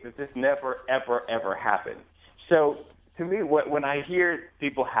state that this never, ever, ever happened. So to me, when I hear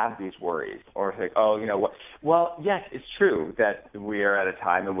people have these worries or think, well, yes, it's true that we are at a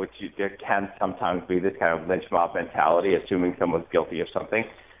time in which there can sometimes be this kind of lynch mob mentality, assuming someone's guilty of something.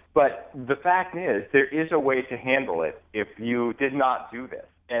 But the fact is, there is a way to handle it if you did not do this.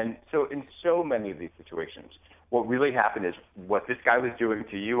 And so in so many of these situations, what really happened is what this guy was doing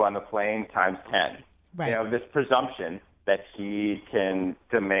to you on the plane times 10. Right. This presumption that he can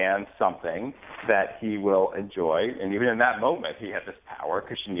demand something that he will enjoy. And even in that moment, he had this power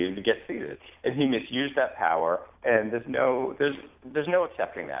because she needed to get seated. And he misused that power, and there's no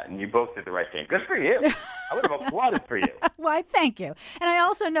accepting that. And you both did the right thing. Good for you. I would have applauded for you. Why, thank you. And I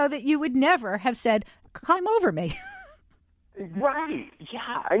also know that you would never have said, "Climb over me." Right.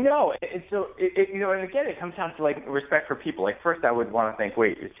 Yeah, I know. And so, and again, it comes down to respect for people. First, I would want to think,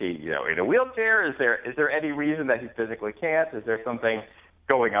 wait, is he, in a wheelchair? Is there any reason that he physically can't? Is there something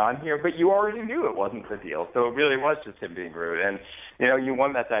going on here? But you already knew it wasn't the deal. So it really was just him being rude. And, you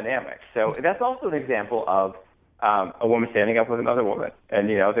won that dynamic. So that's also an example of a woman standing up with another woman. And,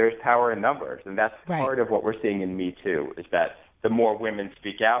 there's power in numbers. And that's part of what we're seeing in Me Too, is that the more women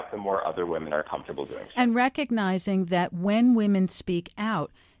speak out, the more other women are comfortable doing so. And recognizing that when women speak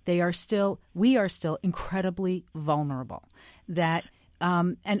out, we are still incredibly vulnerable. That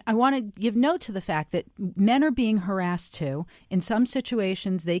and I want to give note to the fact that men are being harassed too. In some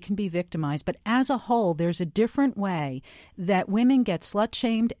situations, they can be victimized. But as a whole, there's a different way that women get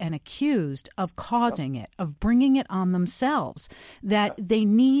slut-shamed and accused of causing it, of bringing it on themselves, that they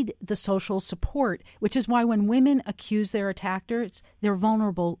need the social support, which is why when women accuse their attackers, they're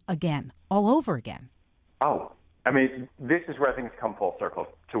vulnerable again, all over again. Oh, I mean, this is where things come full circle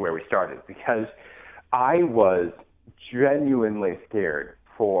to where we started, because I was genuinely scared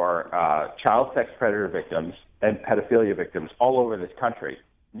for child sex predator victims and pedophilia victims all over this country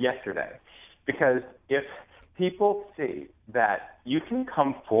yesterday. Because if people see that you can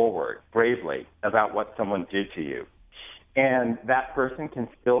come forward bravely about what someone did to you, and that person can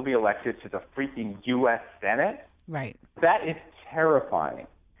still be elected to the freaking U.S. Senate, right? That is terrifying.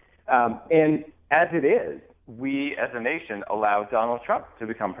 And as it is, we as a nation allow Donald Trump to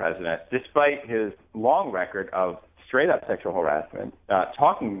become president, despite his long record of straight-up sexual harassment,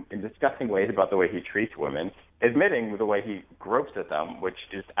 talking in disgusting ways about the way he treats women, admitting the way he gropes at them, which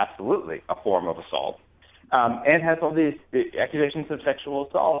is absolutely a form of assault, and has all these accusations of sexual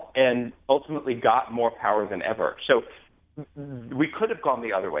assault, and ultimately got more power than ever. So we could have gone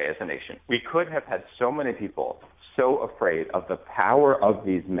the other way as a nation. We could have had so many people so afraid of the power of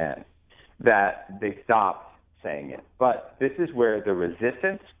these men that they stopped saying it. But this is where the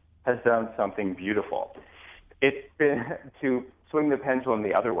resistance has done something beautiful. It's been to swing the pendulum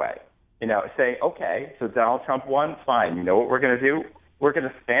the other way. Say, okay, so Donald Trump won, fine. You know what we're going to do? We're going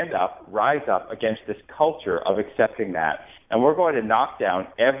to stand up, rise up against this culture of accepting that. And we're going to knock down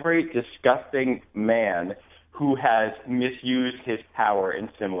every disgusting man who has misused his power in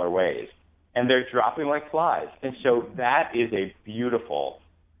similar ways. And they're dropping like flies. And so that is a beautiful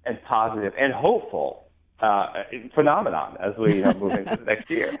and positive and hopeful phenomenon as we move into the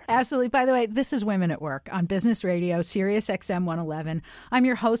next year. Absolutely. By the way, this is Women at Work on Business Radio, Sirius XM 111. I'm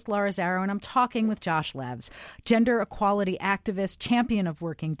your host, Laura Zarrow, and I'm talking with Josh Leves, gender equality activist, champion of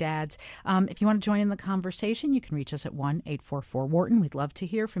working dads. If you want to join in the conversation, you can reach us at 1-844-WHARTON. We'd love to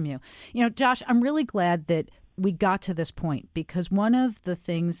hear from you. Josh, I'm really glad that we got to this point, because one of the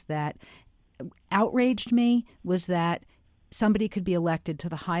things that outraged me was that somebody could be elected to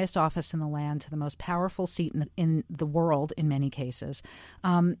the highest office in the land, to the most powerful seat in the world in many cases,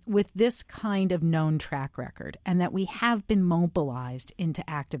 with this kind of known track record, and that we have been mobilized into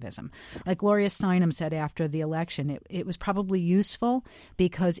activism. Like Gloria Steinem said after the election, it was probably useful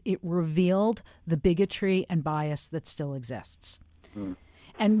because it revealed the bigotry and bias that still exists. Mm.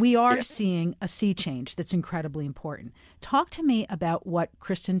 And we are seeing a sea change that's incredibly important. Talk to me about what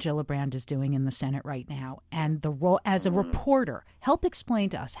Kirsten Gillibrand is doing in the Senate right now, and the role as a reporter. Help explain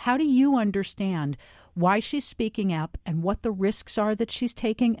to us, how do you understand why she's speaking up and what the risks are that she's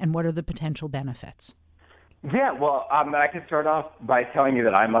taking and what are the potential benefits? Yeah, well, I can start off by telling you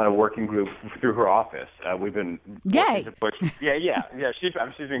that I'm on a working group through her office. We've been Yay! Yeah.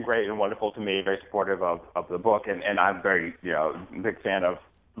 She's been great and wonderful to me, very supportive of the book, and I'm very big fan of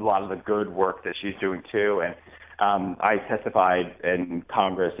a lot of the good work that she's doing too. And I testified in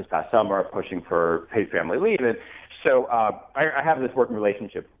Congress this past summer, pushing for paid family leave, and so I have this working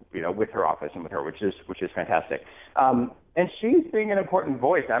relationship, with her office and with her, which is fantastic. And she's being an important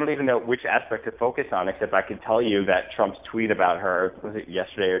voice. I don't even know which aspect to focus on, except I can tell you that Trump's tweet about her, was it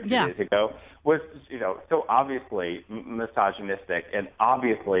yesterday or 2 days ago, was, so obviously misogynistic and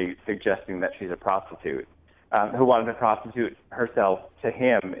obviously suggesting that she's a prostitute, who wanted to prostitute herself to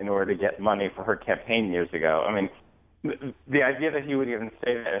him in order to get money for her campaign years ago. I mean, the idea that he would even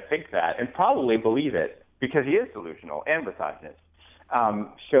say that and think that and probably believe it, because he is delusional and misogynist,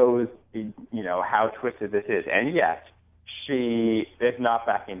 shows, how twisted this is. And yet, she is not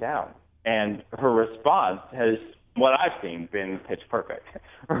backing down. And her response has, what I've seen, been pitch perfect.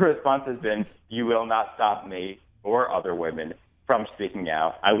 Her response has been, you will not stop me or other women from speaking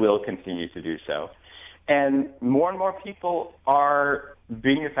out. I will continue to do so. And more people are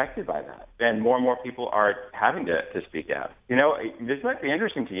being affected by that. And more people are having to speak out. This might be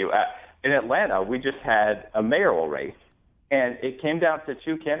interesting to you. In Atlanta, we just had a mayoral race, and it came down to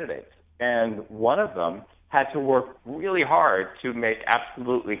two candidates. And one of them had to work really hard to make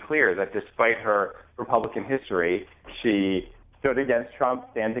absolutely clear that despite her Republican history, she stood against Trump,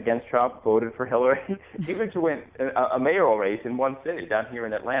 stands against Trump, voted for Hillary, even to win a mayoral race in one city down here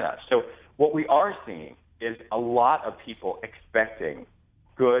in Atlanta. So what we are seeing is a lot of people expecting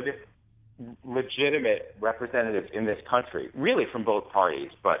good, legitimate representatives in this country, really from both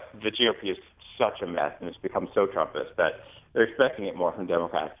parties, but the GOP is such a mess and it's become so Trumpist that they're expecting it more from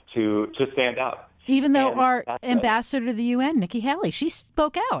Democrats to stand up Even though our ambassador to the UN, Nikki Haley, she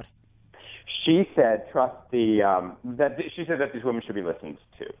spoke out. She said, she said that these women should be listened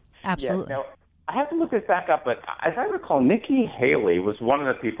to. Absolutely. Yeah, now, I have to look this back up, but as I recall, Nikki Haley was one of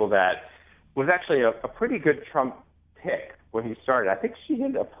the people that was actually a pretty good Trump pick when he started. I think she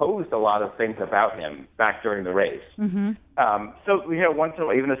had opposed a lot of things about him back during the race. Mm-hmm. So, once in a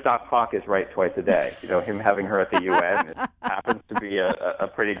while, even the stop clock is right twice a day. Him having her at the UN happens to be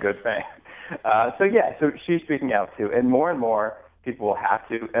a pretty good thing. So she's speaking out too. And more people will have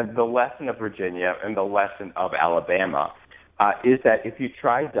to. And the lesson of Virginia and the lesson of Alabama is that if you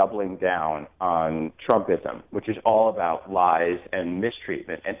try doubling down on Trumpism, which is all about lies and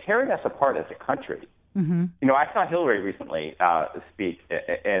mistreatment and tearing us apart as a country. Mm-hmm. I saw Hillary recently speak,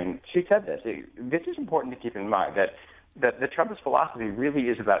 and she said this. This is important to keep in mind, that the Trumpist philosophy really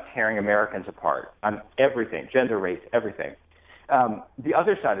is about tearing Americans apart on everything, gender, race, everything. The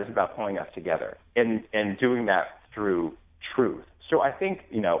other side is about pulling us together and doing that through truth. So I think,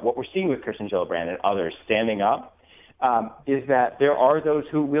 what we're seeing with Kirsten Gillibrand and others standing up is that there are those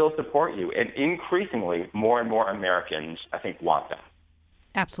who will support you, and increasingly more and more Americans, I think, want that.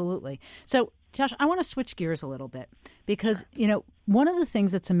 Absolutely. So, Josh, I want to switch gears a little bit because, one of the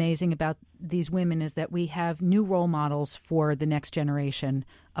things that's amazing about these women is that we have new role models for the next generation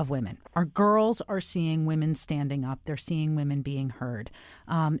of women. Our girls are seeing women standing up. They're seeing women being heard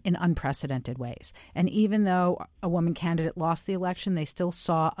in unprecedented ways. And even though a woman candidate lost the election, they still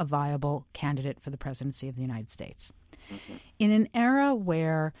saw a viable candidate for the presidency of the United States. Mm-hmm. In an era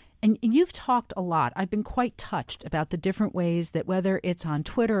where, and you've talked a lot, I've been quite touched about the different ways that whether it's on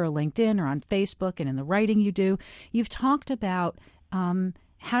Twitter or LinkedIn or on Facebook and in the writing you do, you've talked about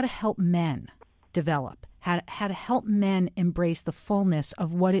how to help men develop, how to help men embrace the fullness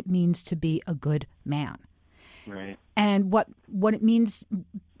of what it means to be a good man. Right. And what it means,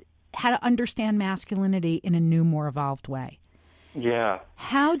 how to understand masculinity in a new, more evolved way. Yeah.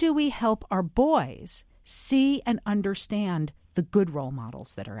 How do we help our boys see and understand the good role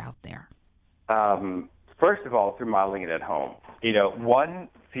models that are out there? First of all, through modeling it at home. One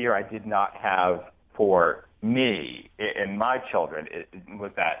fear I did not have for me and my children was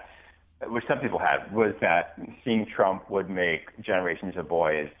that, which some people had, was that seeing Trump would make generations of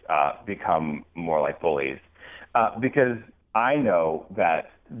boys become more like bullies. Because I know that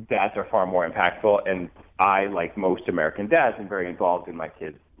dads are far more impactful, and I, like most American dads, am very involved in my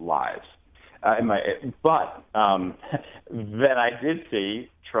kids' lives. But then I did see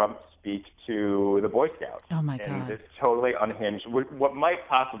Trump speak to the Boy Scouts. Oh, my God. And this totally unhinged, what might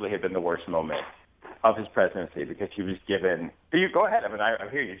possibly have been the worst moment of his presidency, because he was given, you go ahead, I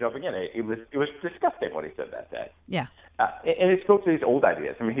hear you jumping in. It was disgusting what he said that day. Yeah. And it spoke to these old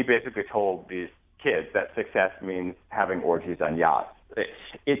ideas. He basically told these kids that success means having orgies on yachts.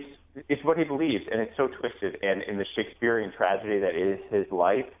 It's what he believes, and it's so twisted. And in the Shakespearean tragedy that is his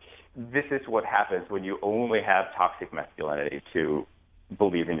life, this is what happens when you only have toxic masculinity to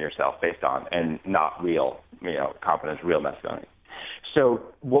believe in yourself based on, and not real, competence, real masculinity. So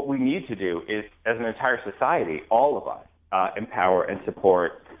what we need to do is, as an entire society, all of us, empower and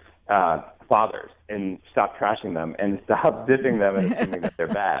support fathers and stop trashing them and stop dissing them and assuming that they're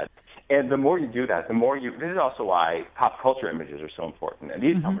bad. And the more you do that, this is also why pop culture images are so important, and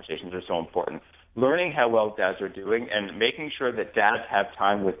these conversations are so important. Learning how well dads are doing and making sure that dads have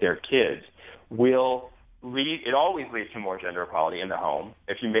time with their kids will lead, it always leads to more gender equality in the home.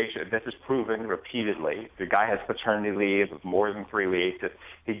 If you make sure, this is proven repeatedly, the guy has paternity leave of more than 3 weeks, if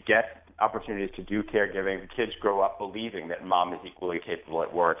he gets opportunities to do caregiving, the kids grow up believing that mom is equally capable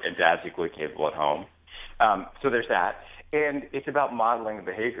at work and dad's equally capable at home. So there's that. And it's about modeling the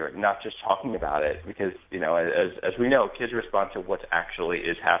behavior, not just talking about it, because, as we know, kids respond to what actually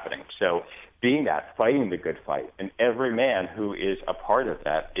is happening. So being that, fighting the good fight, and every man who is a part of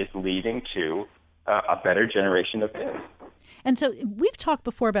that is leading to a better generation of kids. And so we've talked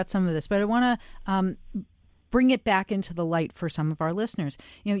before about some of this, but I want to bring it back into the light for some of our listeners.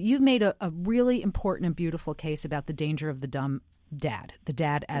 You've made a really important and beautiful case about the danger of the dumb dad, the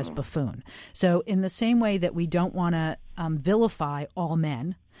dad as buffoon. So in the same way that we don't want to vilify all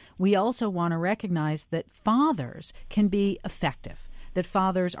men, we also want to recognize that fathers can be effective, that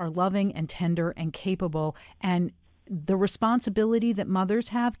fathers are loving and tender and capable, and the responsibility that mothers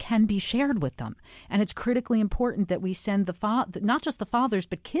have can be shared with them. And it's critically important that we send not just the fathers,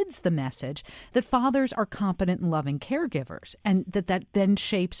 but kids the message that fathers are competent and loving caregivers, and that then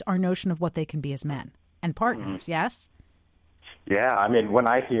shapes our notion of what they can be as men and partners. Yes? Yeah, when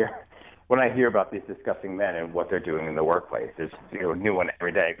I hear about these disgusting men and what they're doing in the workplace, there's a new one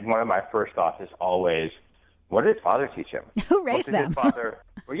every day. One of my first thoughts is always, what did his father teach him? Who raised them?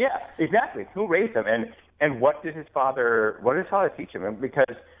 Well, yeah, exactly. Who raised him, and what did his father teach him?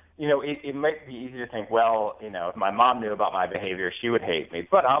 Because it might be easy to think, well, if my mom knew about my behavior, she would hate me.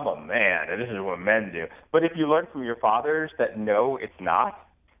 But I'm a man, and this is what men do. But if you learn from your fathers that no, it's not,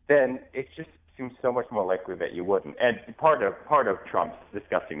 then it just seems so much more likely that you wouldn't. And part of Trump's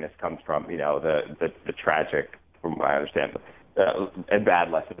disgustingness comes from the tragic, from what I understand, and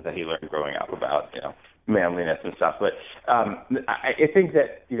bad lessons that he learned growing up about manliness and stuff. But I think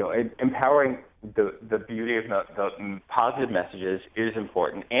that empowering the beauty of the positive messages is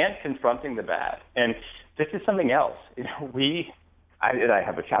important, and confronting the bad. And this is something else. I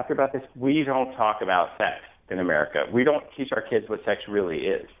have a chapter about this. We don't talk about sex in America. We don't teach our kids what sex really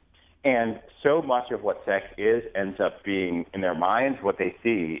is. And so much of what sex is ends up being in their minds, what they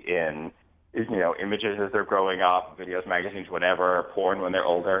see in images as they're growing up, videos, magazines, whatever, porn when they're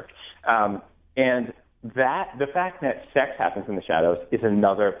older. And the fact that sex happens in the shadows is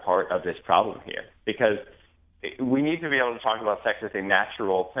another part of this problem here, because we need to be able to talk about sex as a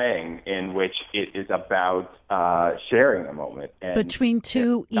natural thing in which it is about sharing a moment. And between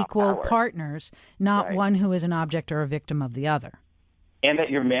two equal power. Partners, not Right. one who is an object or a victim of the other. And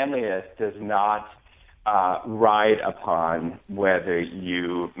that your manliness does not ride upon whether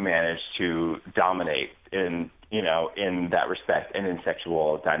you manage to dominate in that respect and in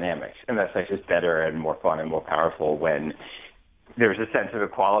sexual dynamics. And that sex is better and more fun and more powerful when there's a sense of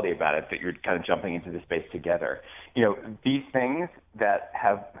equality about it, that you're kind of jumping into the space together. These things that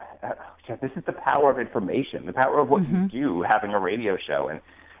have, this is the power of information, the power of what you do, having a radio show. And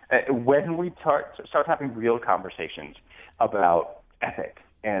when we start having real conversations about ethics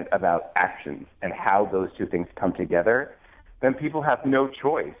and about actions and how those two things come together, then people have no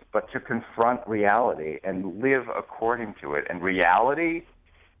choice but to confront reality and live according to it. And reality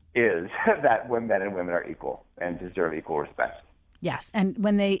is that men and women are equal and deserve equal respect. Yes, and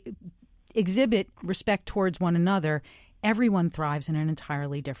when they exhibit respect towards one another, everyone thrives in an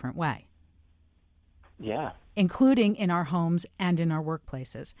entirely different way. Yeah. Including in our homes and in our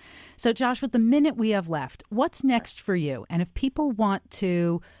workplaces. So, Josh, with the minute we have left, what's next for you? And if people want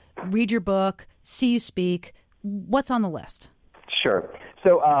to read your book, see you speak, what's on the list? Sure.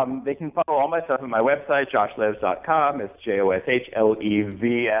 So they can follow all my stuff on my website, joshlevs.com. It's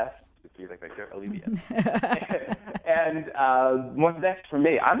JOSHLEVS. And what's next for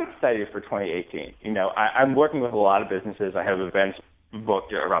me? I'm excited for 2018. I'm working with a lot of businesses. I have events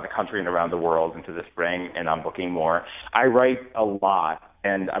booked around the country and around the world into the spring, and I'm booking more. I write a lot,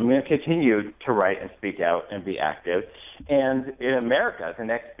 and I'm going to continue to write and speak out and be active. And in America, the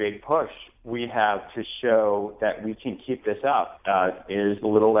next big push we have to show that we can keep this up is a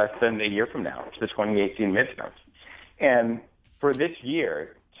little less than a year from now. It's the 2018 midterms. And for this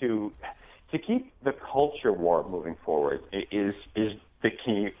year, to keep the culture war moving forward is the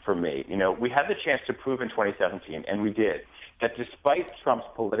key for me. We had the chance to prove in 2017, and we did, that despite Trump's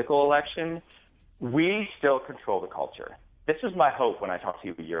political election, we still control the culture. This was my hope when I talked to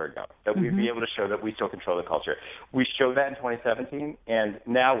you a year ago, that we'd be able to show that we still control the culture. We showed that in 2017, and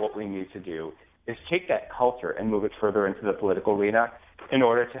now what we need to do is take that culture and move it further into the political arena in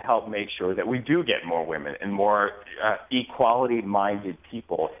order to help make sure that we do get more women and more equality-minded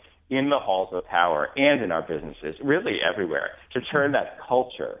people in the halls of power and in our businesses, really everywhere, to turn that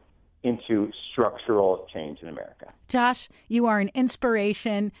culture into structural change in America. Josh, you are an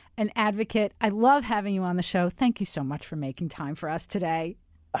inspiration, an advocate. I love having you on the show. Thank you so much for making time for us today.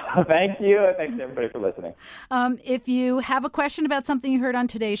 Thank you. Thanks, everybody, for listening. If you have a question about something you heard on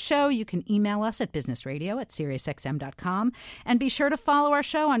today's show, you can email us at businessradio@SiriusXM.com. And be sure to follow our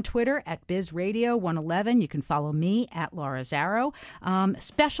show on Twitter at BizRadio111. You can follow me at Laura Zarrow.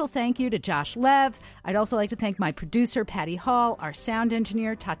 Special thank you to Josh Lev. I'd also like to thank my producer, Patty Hall, our sound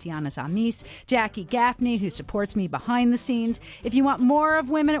engineer, Tatiana Zamis, Jackie Gaffney, who supports me behind the scenes. If you want more of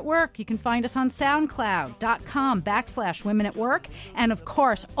Women at Work, you can find us on SoundCloud.com/Women at Work. And of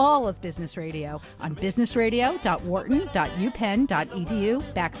course, all of Business Radio on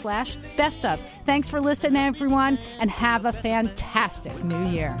businessradio.wharton.upenn.edu/best of. Thanks for listening, everyone, and have a fantastic new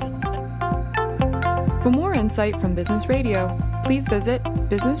year. For more insight from Business Radio, please visit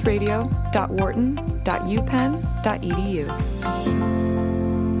businessradio.wharton.upenn.edu.